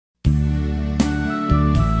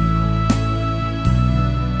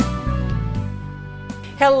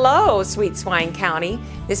Hello, Sweet Swine County.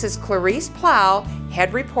 This is Clarice Plow,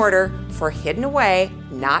 head reporter for Hidden Away,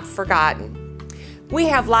 Not Forgotten. We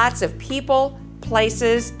have lots of people,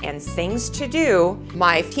 places, and things to do.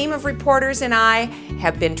 My team of reporters and I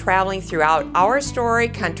have been traveling throughout our story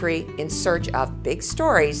country in search of big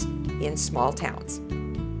stories in small towns.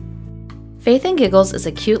 Faith Giggles is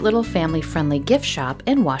a cute little family-friendly gift shop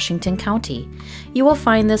in Washington County. You will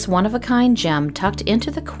find this one-of-a-kind gem tucked into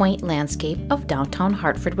the quaint landscape of downtown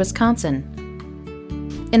Hartford, Wisconsin.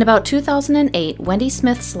 In about 2008, Wendy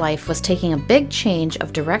Smith's life was taking a big change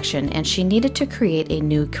of direction and she needed to create a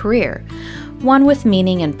new career, one with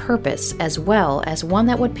meaning and purpose, as well as one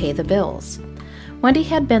that would pay the bills. Wendy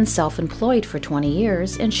had been self-employed for 20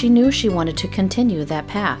 years and she knew she wanted to continue that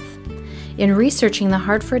path. In researching the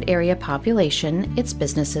Hartford area population, its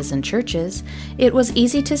businesses and churches, it was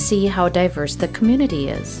easy to see how diverse the community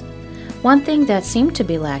is. One thing that seemed to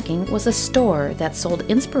be lacking was a store that sold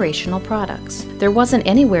inspirational products. There wasn't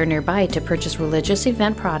anywhere nearby to purchase religious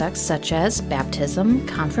event products such as baptism,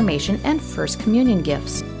 confirmation, and First Communion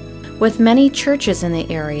gifts. With many churches in the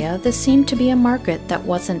area, this seemed to be a market that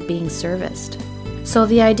wasn't being serviced. So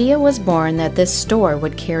the idea was born that this store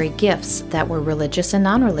would carry gifts that were religious and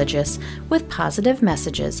non-religious with positive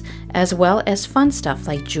messages, as well as fun stuff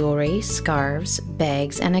like jewelry, scarves,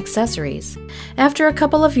 bags, and accessories. After a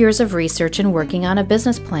couple of years of research and working on a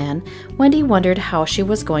business plan, Wendy wondered how she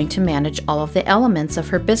was going to manage all of the elements of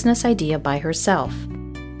her business idea by herself.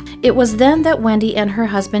 It was then that Wendy and her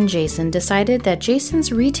husband Jason decided that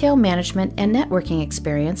Jason's retail management and networking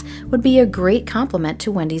experience would be a great complement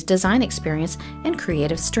to Wendy's design experience and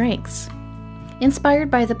creative strengths.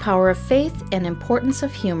 Inspired by the power of faith and importance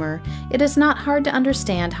of humor, it is not hard to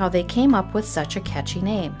understand how they came up with such a catchy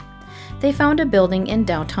name. They found a building in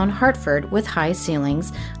downtown Hartford with high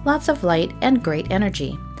ceilings, lots of light, and great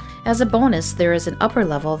energy. As a bonus, there is an upper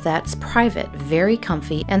level that's private, very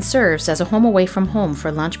comfy, and serves as a home away from home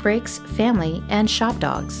for lunch breaks, family, and shop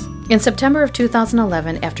dogs. In September of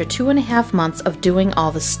 2011, after 2.5 months of doing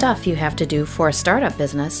all the stuff you have to do for a startup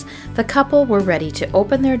business, the couple were ready to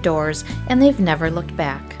open their doors, and they've never looked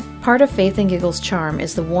back. Part of Faith Giggles' charm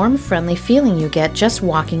is the warm, friendly feeling you get just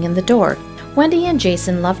walking in the door. Wendy and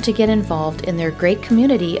Jason love to get involved in their great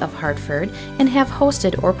community of Hartford and have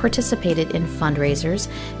hosted or participated in fundraisers,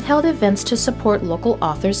 held events to support local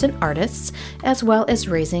authors and artists, as well as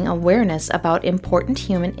raising awareness about important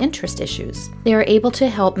human interest issues. They are able to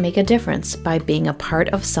help make a difference by being a part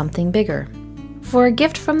of something bigger. For a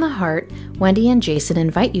gift from the heart, Wendy and Jason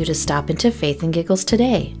invite you to stop into Faith Giggles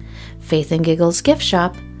today. Faith Giggles Gift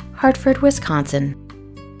Shop, Hartford, Wisconsin.